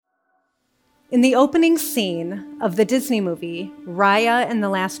In the opening scene of the Disney movie, Raya and the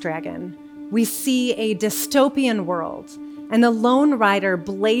Last Dragon, we see a dystopian world and the lone rider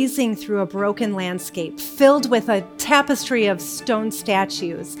blazing through a broken landscape filled with a tapestry of stone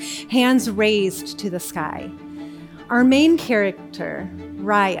statues, hands raised to the sky. Our main character,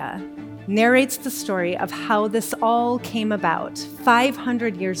 Raya, narrates the story of how this all came about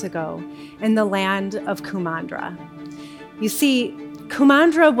 500 years ago in the land of Kumandra. You see,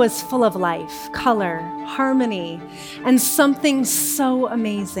 Kumandra was full of life, color, harmony, and something so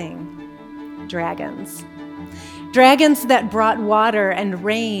amazing: dragons. Dragons that brought water and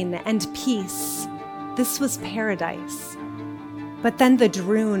rain and peace. This was paradise. But then the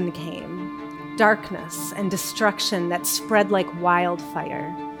Droon came, darkness and destruction that spread like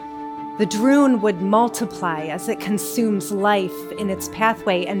wildfire. The Droon would multiply as it consumes life in its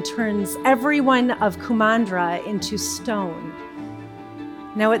pathway and turns everyone of Kumandra into stone.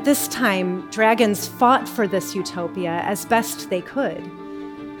 Now at this time, dragons fought for this utopia as best they could,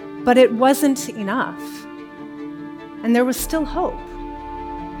 but it wasn't enough. And there was still hope.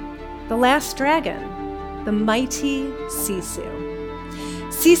 The last dragon, the mighty Sisu.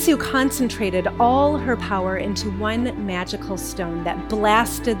 Sisu concentrated all her power into one magical stone that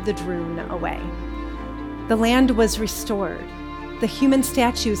blasted the Droon away. The land was restored. The human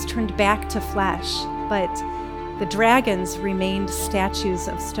statues turned back to flesh, but the dragons remained statues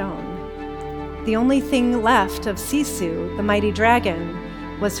of stone. The only thing left of Sisu, the mighty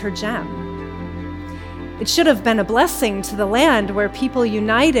dragon, was her gem. It should have been a blessing to the land where people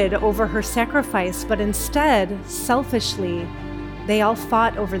united over her sacrifice, but instead, selfishly, they all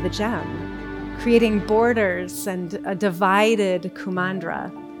fought over the gem, creating borders and a divided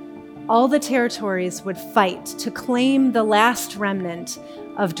Kumandra. All the territories would fight to claim the last remnant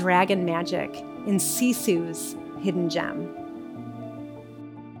of dragon magic in Sisu's hidden gem.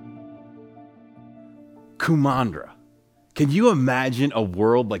 Kumandra. Can you imagine a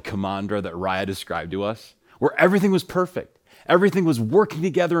world like Kumandra that Raya described to us, where everything was perfect, everything was working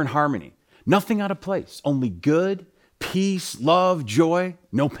together in harmony, nothing out of place, only good, peace, love, joy,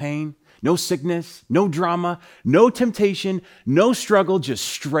 no pain, no sickness, no drama, no temptation, no struggle, just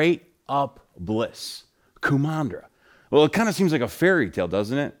straight up bliss. Kumandra. Well, it kind of seems like a fairy tale,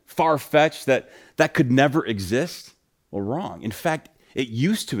 doesn't it? Far-fetched that could never exist. Well, wrong. In fact, it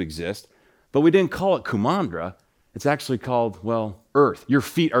used to exist, but we didn't call it Kumandra. It's actually called, Earth. Your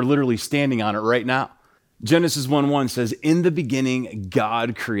feet are literally standing on it right now. Genesis 1:1 says, "In the beginning,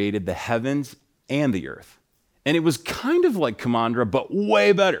 God created the heavens and the earth." And it was kind of like Kumandra, but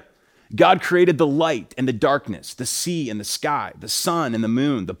way better. God created the light and the darkness, the sea and the sky, the sun and the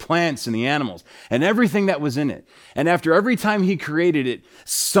moon, the plants and the animals, and everything that was in it. And after every time he created it,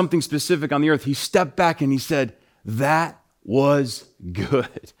 something specific on the earth, he stepped back and he said, "That was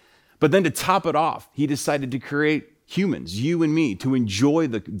good." But then to top it off, he decided to create humans, you and me, to enjoy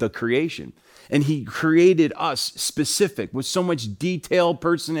the creation. And he created us specific with so much detailed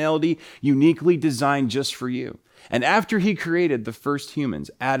personality, uniquely designed just for you. And after he created the first humans,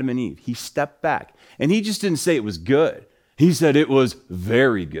 Adam and Eve, he stepped back and he just didn't say it was good. He said it was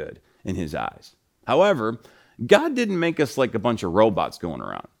very good in his eyes. However, God didn't make us like a bunch of robots going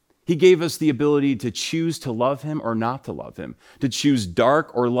around. He gave us the ability to choose to love him or not to love him, to choose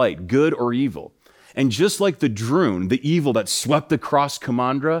dark or light, good or evil. And just like the Droon, the evil that swept across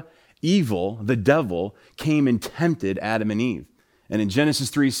Kumandra, evil, the devil, came and tempted Adam and Eve. And in Genesis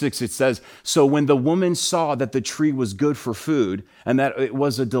 3:6, it says, "So when the woman saw that the tree was good for food, and that it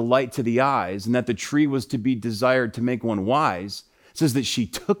was a delight to the eyes, and that the tree was to be desired to make one wise," it says that she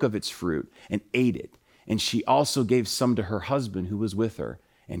took of its fruit and ate it. And she also gave some to her husband who was with her,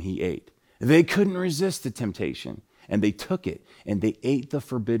 and he ate. They couldn't resist the temptation, and they took it, and they ate the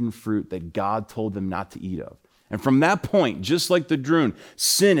forbidden fruit that God told them not to eat of. And from that point, just like the Droon,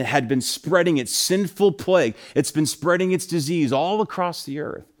 sin had been spreading its sinful plague. It's been spreading its disease all across the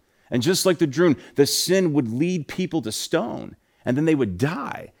earth. And just like the Droon, the sin would lead people to stone, and then they would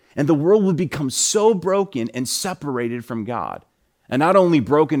die. And the world would become so broken and separated from God. And not only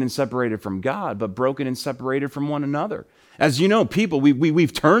broken and separated from God, but broken and separated from one another. As you know, people,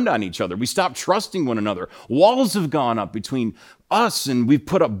 we've turned on each other. We stopped trusting one another. Walls have gone up between us, and we've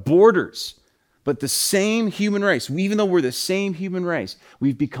put up borders. But the same human race, even though we're the same human race,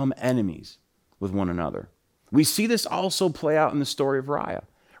 we've become enemies with one another. We see this also play out in the story of Raya.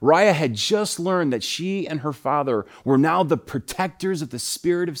 Raya had just learned that she and her father were now the protectors of the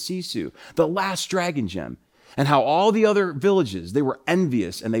spirit of Sisu, the last dragon gem, and how all the other villages, they were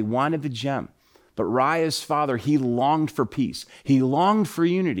envious and they wanted the gem. But Raya's father, he longed for peace. He longed for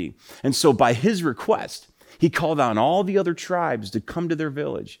unity. And so by his request, he called on all the other tribes to come to their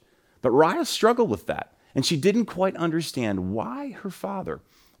village. But Raya struggled with that, and she didn't quite understand why her father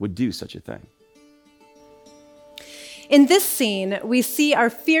would do such a thing. In this scene, we see our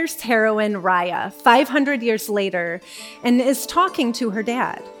fierce heroine, Raya, 500 years later, and is talking to her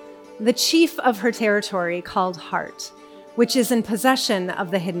dad, the chief of her territory called Heart, which is in possession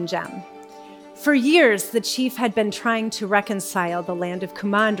of the hidden gem. For years, the chief had been trying to reconcile the land of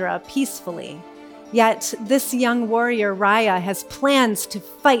Kumandra peacefully. Yet, this young warrior, Raya, has plans to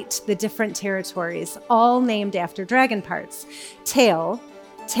fight the different territories, all named after dragon parts: Tail,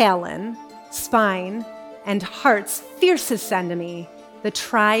 Talon, Spine, and Heart's fiercest enemy, the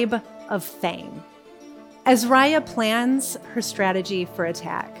tribe of Fang. As Raya plans her strategy for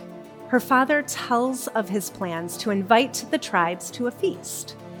attack, her father tells of his plans to invite the tribes to a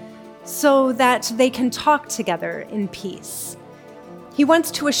feast so that they can talk together in peace. He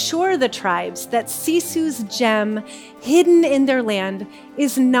wants to assure the tribes that Sisu's gem hidden in their land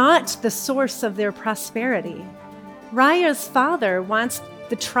is not the source of their prosperity. Raya's father wants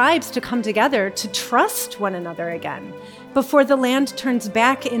the tribes to come together to trust one another again before the land turns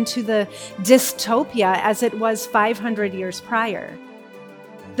back into the dystopia as it was 500 years prior.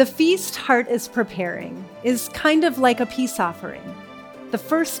 The feast Heart is preparing is kind of like a peace offering, the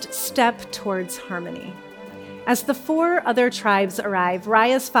first step towards harmony. As the 4 other tribes arrive,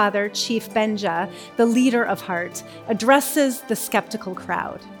 Raya's father, Chief Benja, the leader of Heart, addresses the skeptical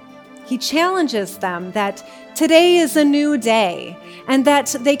crowd. He challenges them that today is a new day and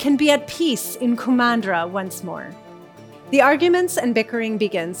that they can be at peace in Kumandra once more. The arguments and bickering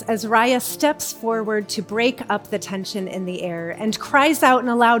begins as Raya steps forward to break up the tension in the air and cries out in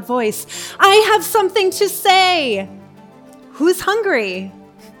a loud voice, "I have something to say!" Who's hungry?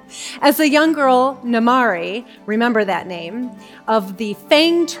 As a young girl, Namari, remember that name, of the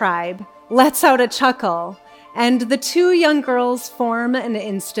Fang tribe, lets out a chuckle, and the 2 young girls form an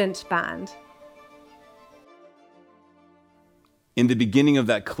instant bond. In the beginning of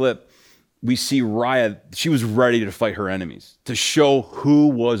that clip, we see Raya, she was ready to fight her enemies, to show who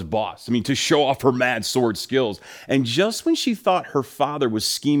was boss. I mean, to show off her mad sword skills. And just when she thought her father was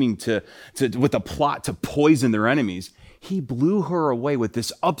scheming with a plot to poison their enemies, he blew her away with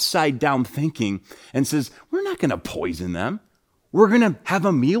this upside down thinking and says, we're not going to poison them. We're going to have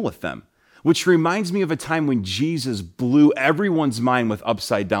a meal with them. Which reminds me of a time when Jesus blew everyone's mind with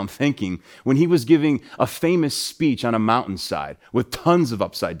upside down thinking when he was giving a famous speech on a mountainside with tons of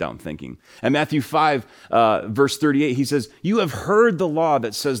upside down thinking. In Matthew 5, verse 38, he says, "You have heard the law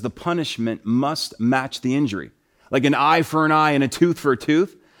that says the punishment must match the injury, like an eye for an eye and a tooth for a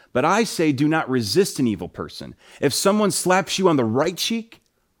tooth. But I say, do not resist an evil person. If someone slaps you on the right cheek,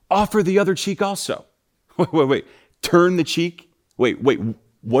 offer the other cheek also." Wait. Turn the cheek? Wait.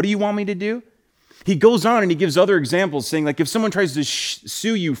 What do you want me to do? He goes on and he gives other examples saying, like, if someone tries to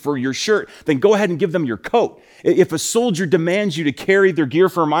sue you for your shirt, then go ahead and give them your coat. If a soldier demands you to carry their gear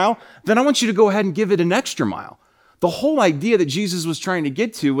for a mile, then I want you to go ahead and give it an extra mile. The whole idea that Jesus was trying to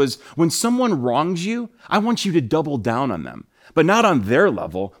get to was when someone wrongs you, I want you to double down on them, but not on their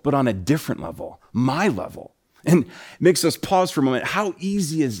level, but on a different level, my level. And it makes us pause for a moment. How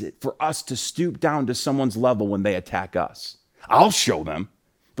easy is it for us to stoop down to someone's level when they attack us? I'll show them.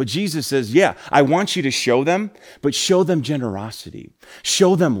 But Jesus says, yeah, I want you to show them, but show them generosity.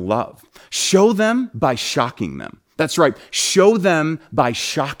 Show them love. Show them by shocking them. That's right. Show them by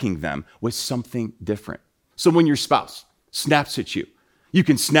shocking them with something different. So when your spouse snaps at you, you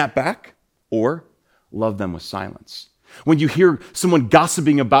can snap back or love them with silence. When you hear someone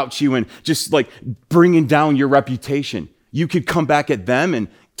gossiping about you and just like bringing down your reputation, you could come back at them and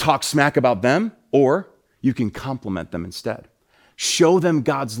talk smack about them, or you can compliment them instead. Show them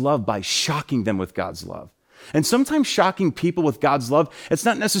God's love by shocking them with God's love. And sometimes shocking people with God's love, it's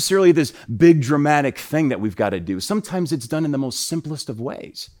not necessarily this big dramatic thing that we've got to do. Sometimes it's done in the most simplest of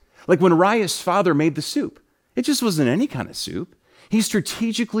ways. Like when Raya's father made the soup. It just wasn't any kind of soup. He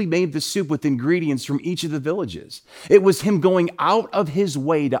strategically made the soup with ingredients from each of the villages. It was him going out of his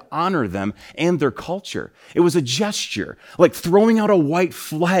way to honor them and their culture. It was a gesture, like throwing out a white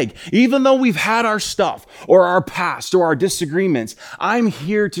flag. Even though we've had our stuff or our past or our disagreements, I'm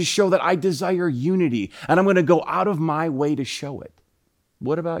here to show that I desire unity, and I'm going to go out of my way to show it.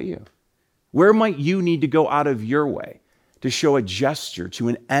 What about you? Where might you need to go out of your way to show a gesture to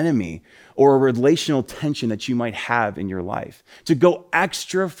an enemy or a relational tension that you might have in your life, to go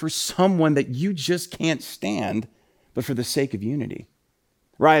extra for someone that you just can't stand, but for the sake of unity?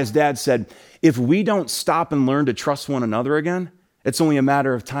 Raya's dad said, if we don't stop and learn to trust one another again, it's only a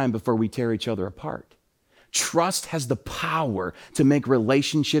matter of time before we tear each other apart. Trust has the power to make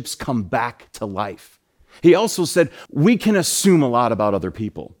relationships come back to life. He also said, we can assume a lot about other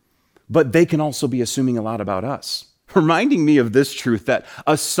people. but they can also be assuming a lot about us, reminding me of this truth that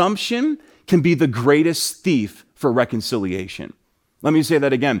assumption can be the greatest thief for reconciliation. Let me say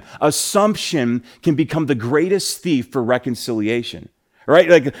that again. Assumption can become the greatest thief for reconciliation, right?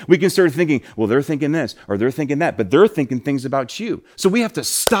 Like we can start thinking, well, they're thinking this or they're thinking that, but they're thinking things about you. So we have to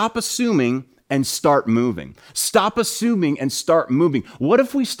stop assuming and start moving. Stop assuming and start moving. What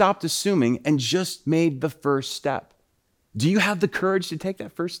if we stopped assuming and just made the first step? Do you have the courage to take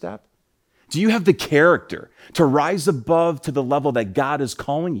that first step? Do you have the character to rise above to the level that God is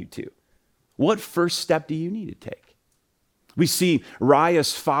calling you to? What first step do you need to take? We see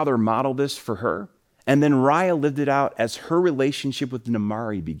Raya's father model this for her, and then Raya lived it out as her relationship with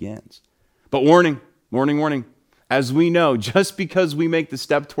Namaari begins. But warning, warning, warning. As we know, just because we make the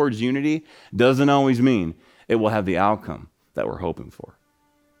step towards unity doesn't always mean it will have the outcome that we're hoping for.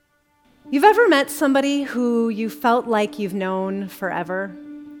 You've ever met somebody who you felt like you've known forever?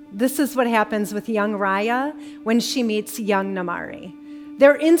 This is what happens with young Raya when she meets young Namaari.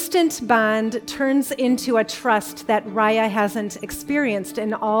 Their instant bond turns into a trust that Raya hasn't experienced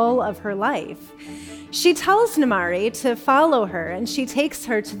in all of her life. She tells Namaari to follow her, and she takes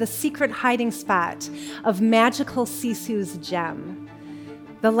her to the secret hiding spot of magical Sisu's gem,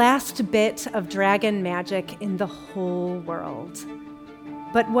 the last bit of dragon magic in the whole world.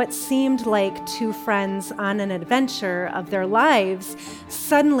 But what seemed like two friends on an adventure of their lives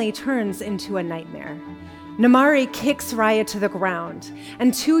suddenly turns into a nightmare. Namaari kicks Raya to the ground,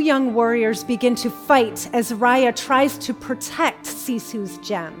 and two young warriors begin to fight as Raya tries to protect Sisu's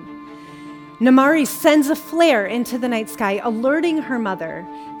gem. Namaari sends a flare into the night sky, alerting her mother,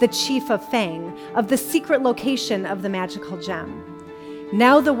 the chief of Fang, of the secret location of the magical gem.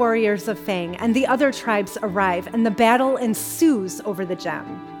 Now the warriors of Fang and the other tribes arrive, and the battle ensues over the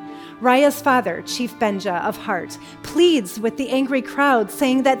gem. Raya's father, Chief Benja of Heart, pleads with the angry crowd,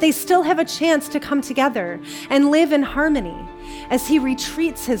 saying that they still have a chance to come together and live in harmony. As he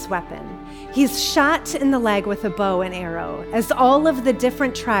retreats his weapon, he's shot in the leg with a bow and arrow, as all of the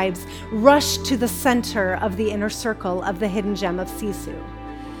different tribes rush to the center of the inner circle of the hidden gem of Sisu.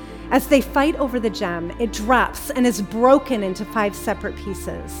 As they fight over the gem, it drops and is broken into 5 separate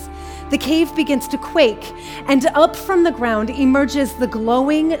pieces. The cave begins to quake, and up from the ground emerges the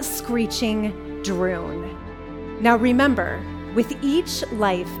glowing, screeching Droon. Now remember, with each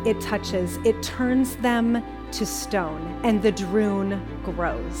life it touches, it turns them to stone, and the Droon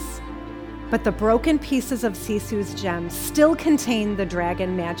grows. But the broken pieces of Sisu's gem still contain the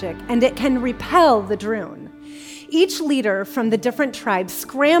dragon magic, and it can repel the Droon. Each leader from the different tribes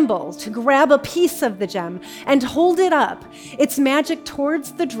scramble to grab a piece of the gem and hold it up, its magic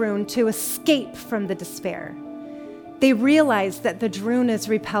towards the Droon, to escape from the despair. They realize that the Droon is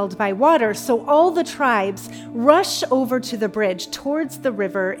repelled by water, so all the tribes rush over to the bridge towards the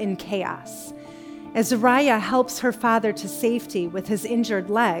river in chaos. As Raya helps her father to safety with his injured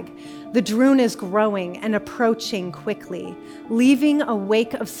leg, the Droon is growing and approaching quickly, leaving a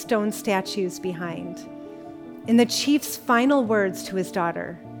wake of stone statues behind. In the chief's final words to his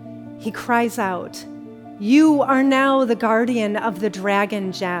daughter, he cries out, "You are now the guardian of the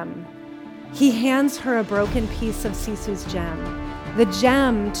dragon gem." He hands her a broken piece of Sisu's gem, the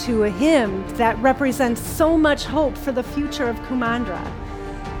gem to him that represents so much hope for the future of Kumandra.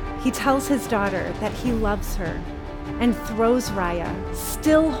 He tells his daughter that he loves her and throws Raya,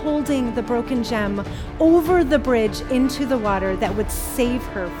 still holding the broken gem, over the bridge into the water that would save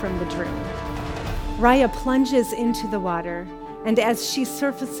her from the Droon. Raya plunges into the water, and as she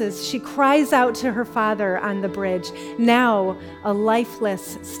surfaces, she cries out to her father on the bridge, now a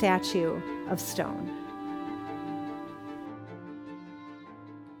lifeless statue of stone.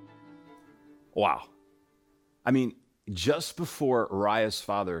 Wow. I mean, just before Raya's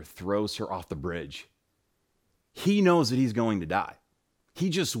father throws her off the bridge, he knows that he's going to die.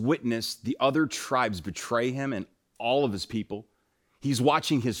 He just witnessed the other tribes betray him and all of his people. He's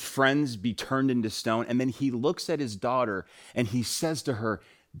watching his friends be turned into stone, and then he looks at his daughter and he says to her,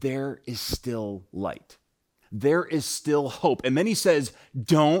 "There is still light. There is still hope." And then he says,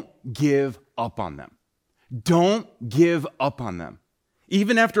 "Don't give up on them. Don't give up on them.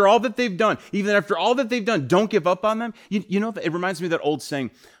 Even after all that they've done, don't give up on them." You know, it reminds me of that old saying,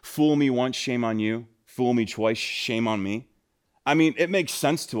 "Fool me once, shame on you. Fool me twice, shame on me." I mean, it makes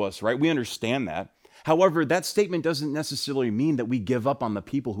sense to us, right? We understand that. However, that statement doesn't necessarily mean that we give up on the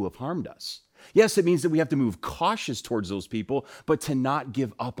people who have harmed us. Yes, it means that we have to move cautious towards those people, but to not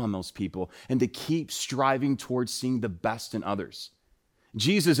give up on those people and to keep striving towards seeing the best in others.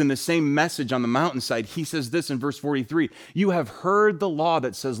 Jesus, in the same message on the mountainside, he says this in verse 43, "You have heard the law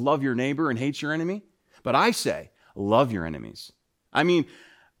that says love your neighbor and hate your enemy, but I say love your enemies." I mean,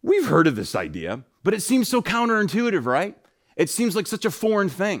 We've heard of this idea, but it seems so counterintuitive, right? It seems like such a foreign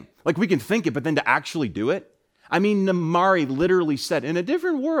thing. Like we can think it, but then to actually do it? I mean, Namaari literally said, in a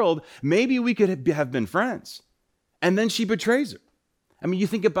different world, maybe we could have been friends. And then she betrays her. I mean, you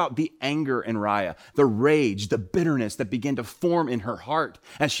think about the anger in Raya, the rage, the bitterness that began to form in her heart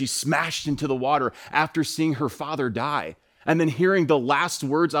as she smashed into the water after seeing her father die. And then hearing the last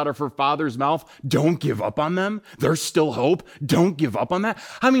words out of her father's mouth, don't give up on them. There's still hope. Don't give up on that.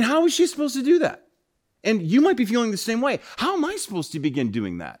 I mean, how is she supposed to do that? And you might be feeling the same way. How am I supposed to begin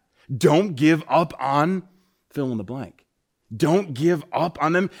doing that? Don't give up on fill in the blank. Don't give up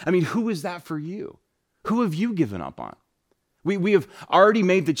on them. I mean, who is that for you? Who have you given up on? We have already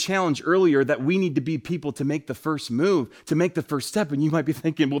made the challenge earlier that we need to be people to make the first move, to make the first step. And you might be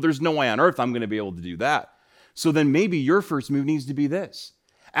thinking, well, there's no way on earth I'm going to be able to do that. So then maybe your first move needs to be this.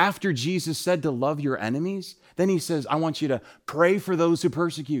 After Jesus said to love your enemies, then he says, I want you to pray for those who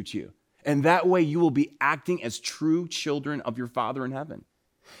persecute you. And that way you will be acting as true children of your Father in heaven.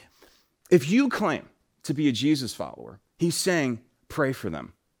 If you claim to be a Jesus follower, he's saying, pray for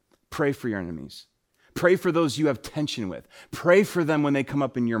them. Pray for your enemies. Pray for those you have tension with. Pray for them when they come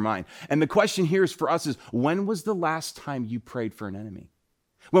up in your mind. And the question here is for us is, when was the last time you prayed for an enemy?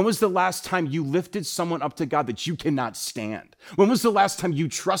 When was the last time you lifted someone up to God that you cannot stand? When was the last time you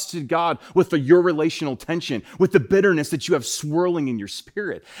trusted God with your relational tension, with the bitterness that you have swirling in your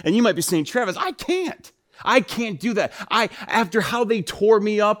spirit? And you might be saying, Travis, I can't do that. After how they tore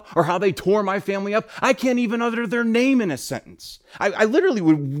me up or how they tore my family up, I can't even utter their name in a sentence. I literally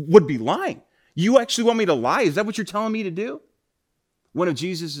would be lying. You actually want me to lie? Is that what you're telling me to do? One of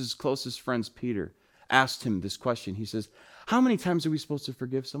Jesus' closest friends, Peter, asked him this question. He says, how many times are we supposed to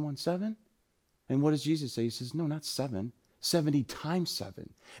forgive someone? 7? And what does Jesus say? He says, no, not 7. 70 times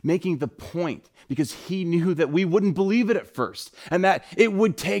 7, making the point because he knew that we wouldn't believe it at first and that it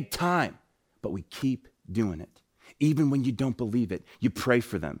would take time, but we keep doing it. Even when you don't believe it, you pray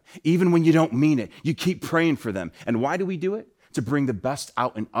for them. Even when you don't mean it, you keep praying for them. And why do we do it? To bring the best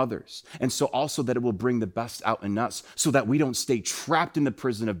out in others. And so also that it will bring the best out in us so that we don't stay trapped in the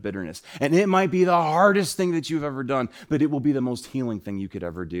prison of bitterness. And it might be the hardest thing that you've ever done, but it will be the most healing thing you could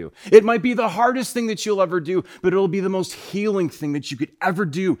ever do. It might be the hardest thing that you'll ever do, but it'll be the most healing thing that you could ever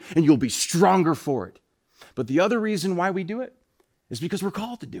do, and you'll be stronger for it. But the other reason why we do it is because we're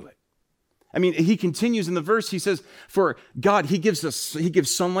called to do it. I mean, he continues in the verse, he says, for God, he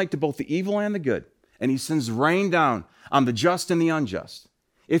gives sunlight to both the evil and the good, and he sends rain down on the just and the unjust.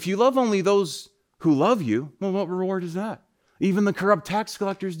 If you love only those who love you, well, what reward is that? Even the corrupt tax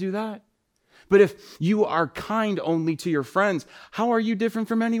collectors do that. But if you are kind only to your friends, how are you different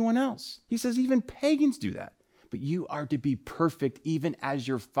from anyone else? He says even pagans do that. But you are to be perfect even as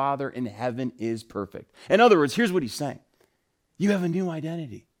your Father in heaven is perfect. In other words, here's what he's saying. You have a new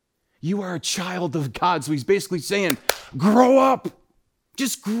identity. You are a child of God. So he's basically saying, grow up.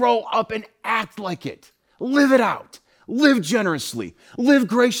 Just grow up and act like it. Live it out. Live generously. Live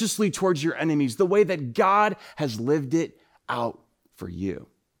graciously towards your enemies the way that God has lived it out for you.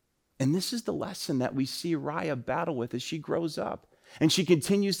 And this is the lesson that we see Raya battle with as she grows up. And she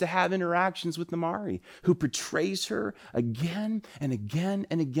continues to have interactions with Namaari, who betrays her again and again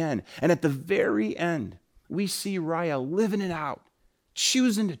and again. And at the very end, we see Raya living it out,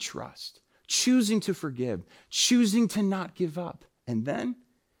 choosing to trust, choosing to forgive, choosing to not give up. And then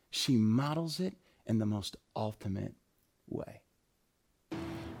she models it in the most ultimate way.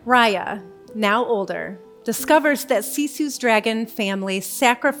 Raya, now older, discovers that Sisu's dragon family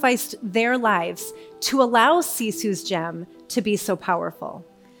sacrificed their lives to allow Sisu's gem to be so powerful.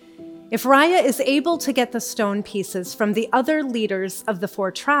 If Raya is able to get the stone pieces from the other leaders of the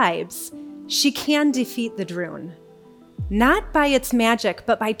 4 tribes, she can defeat the Druun. Not by its magic,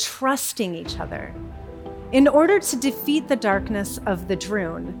 but by trusting each other. In order to defeat the darkness of the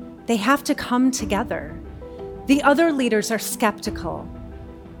Druun, they have to come together. The other leaders are skeptical.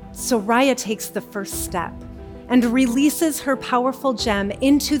 So Raya takes the first step and releases her powerful gem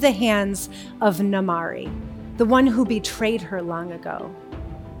into the hands of Namaari, the one who betrayed her long ago.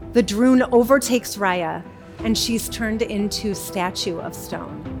 The Druun overtakes Raya, and she's turned into statue of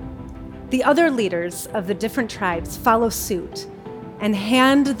stone. The other leaders of the different tribes follow suit and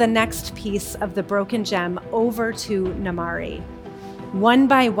hand the next piece of the broken gem over to Namaari. One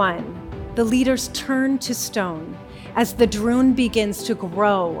by one, the leaders turn to stone as the Druun begins to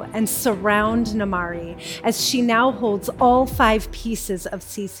grow and surround Namaari as she now holds all 5 pieces of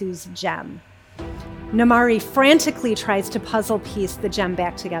Sisu's gem. Namaari frantically tries to puzzle piece the gem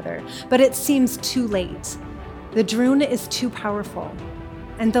back together, but it seems too late. The Druun is too powerful,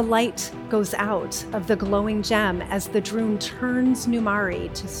 and the light goes out of the glowing gem as the Droon turns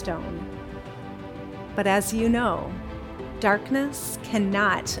Numari to stone. But as you know, darkness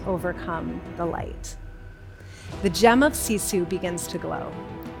cannot overcome the light. The gem of Sisu begins to glow,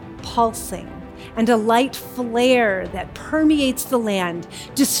 pulsing, and a light flare that permeates the land,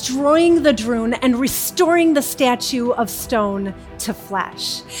 destroying the Droon and restoring the statue of stone to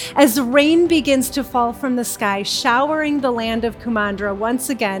flesh. As rain begins to fall from the sky, showering the land of Kumandra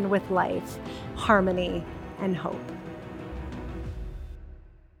once again with life, harmony, and hope.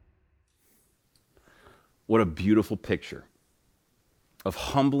 What a beautiful picture of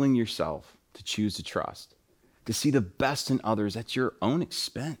humbling yourself to choose to trust, to see the best in others at your own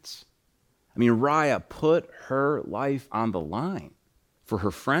expense. I mean, Raya put her life on the line for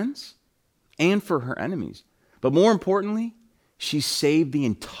her friends and for her enemies. But more importantly, she saved the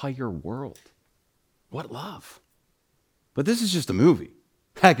entire world. What love. But this is just a movie.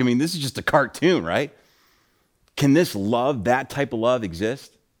 Heck, I mean, this is just a cartoon, right? Can this love, that type of love,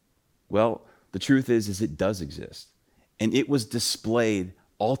 exist? Well, the truth is it does exist. And it was displayed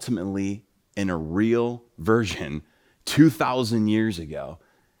ultimately in a real version 2,000 years ago.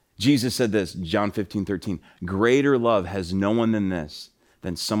 Jesus said this, John 15:13, greater love has no one than this,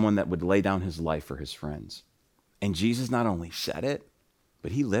 than someone that would lay down his life for his friends. And Jesus not only said it,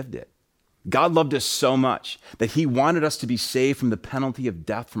 but he lived it. God loved us so much that he wanted us to be saved from the penalty of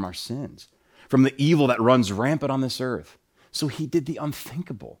death from our sins, from the evil that runs rampant on this earth. So he did the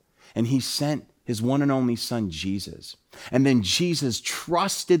unthinkable, and he sent his one and only son, Jesus. And then Jesus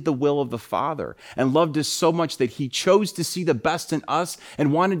trusted the will of the Father and loved us so much that he chose to see the best in us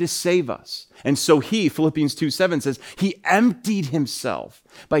and wanted to save us. And so he, Philippians 2:7 says, he emptied himself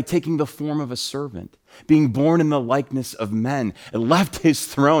by taking the form of a servant, being born in the likeness of men, and left his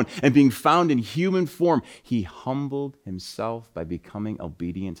throne, and being found in human form, he humbled himself by becoming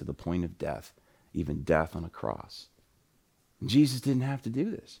obedient to the point of death, even death on a cross. And Jesus didn't have to do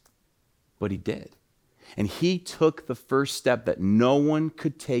this, but he did. And he took the first step that no one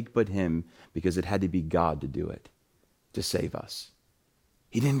could take but him, because it had to be God to do it, to save us.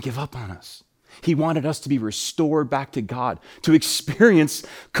 He didn't give up on us. He wanted us to be restored back to God, to experience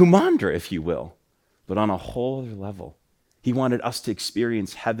Kumandra, if you will, but on a whole other level. He wanted us to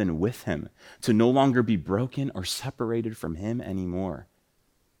experience heaven with him, to no longer be broken or separated from him anymore.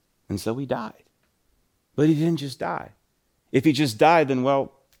 And so he died. But he didn't just die. If he just died, then,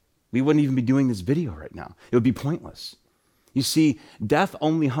 well, we wouldn't even be doing this video right now. It would be pointless. You see, death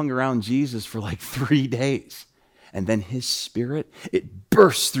only hung around Jesus for like 3 days. And then his spirit, it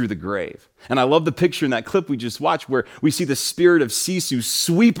burst through the grave. And I love the picture in that clip we just watched where we see the spirit of Sisu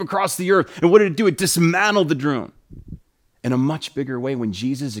sweep across the earth. And what did it do? It dismantled the Droon. In a much bigger way, when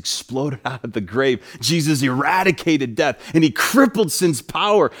Jesus exploded out of the grave, Jesus eradicated death and he crippled sin's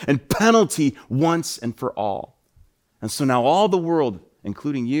power and penalty once and for all. And so now all the world,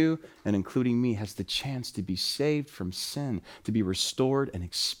 including you and including me, has the chance to be saved from sin, to be restored and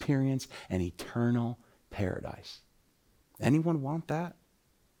experience an eternal paradise. Anyone want that?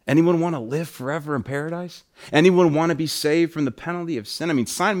 Anyone want to live forever in paradise? Anyone want to be saved from the penalty of sin? I mean,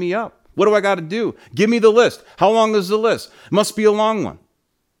 sign me up. What do I got to do? Give me the list. How long is the list? Must be a long one.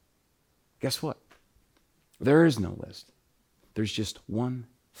 Guess what? There is no list. There's just one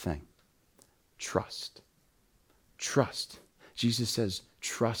thing. Trust. Trust. Jesus says,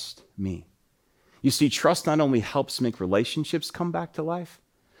 trust me. You see, trust not only helps make relationships come back to life,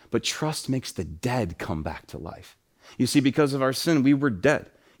 but trust makes the dead come back to life. You see, because of our sin, we were dead.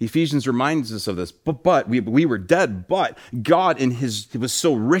 Ephesians reminds us of this, but we were dead, but God was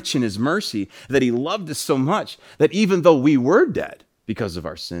so rich in his mercy that he loved us so much that even though we were dead because of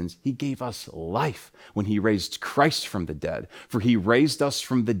our sins, he gave us life when he raised Christ from the dead. For he raised us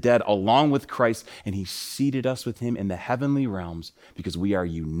from the dead along with Christ, and he seated us with him in the heavenly realms because we are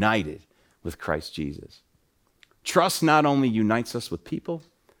united with Christ Jesus. Trust not only unites us with people,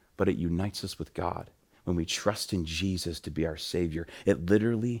 but it unites us with God. When we trust in Jesus to be our Savior, it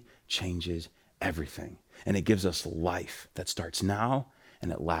literally changes everything. And it gives us life that starts now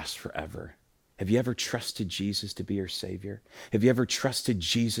and it lasts forever. Have you ever trusted Jesus to be your Savior? Have you ever trusted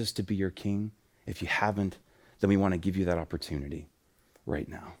Jesus to be your King? If you haven't, then we want to give you that opportunity right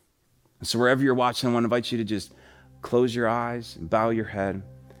now. And so wherever you're watching, I want to invite you to just close your eyes and bow your head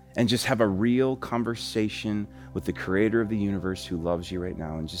and just have a real conversation with the creator of the universe who loves you right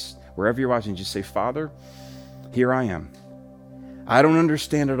now. And just wherever you're watching, just say, Father, here I am. I don't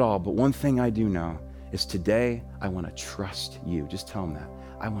understand it all, but one thing I do know is today I want to trust you. Just tell him that.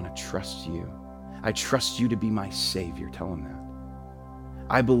 I want to trust you. I trust you to be my Savior. Tell him that.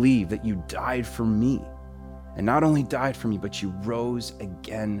 I believe that you died for me and not only died for me, but you rose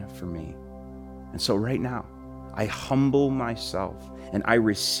again for me. And so right now, I humble myself and I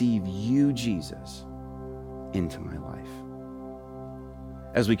receive you, Jesus, into my life.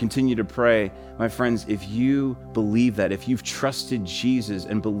 As we continue to pray, my friends, if you believe that, if you've trusted Jesus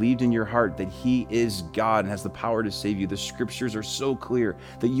and believed in your heart that he is God and has the power to save you, the scriptures are so clear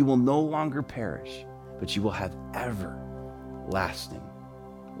that you will no longer perish, but you will have everlasting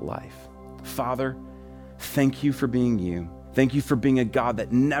life. Father, thank you for being you. Thank you for being a God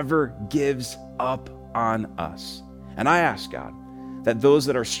that never gives up on us. And I ask, God, that those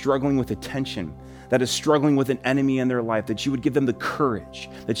that are struggling with attention, that is struggling with an enemy in their life, that you would give them the courage,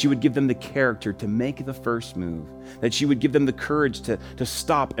 that you would give them the character to make the first move, that you would give them the courage to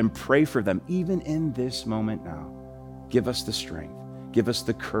stop and pray for them, even in this moment now. Give us the strength, give us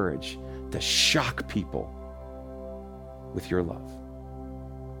the courage to shock people with your love,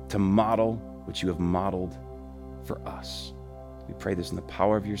 to model what you have modeled for us. We pray this in the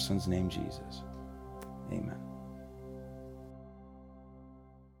power of your Son's name, Jesus. Amen.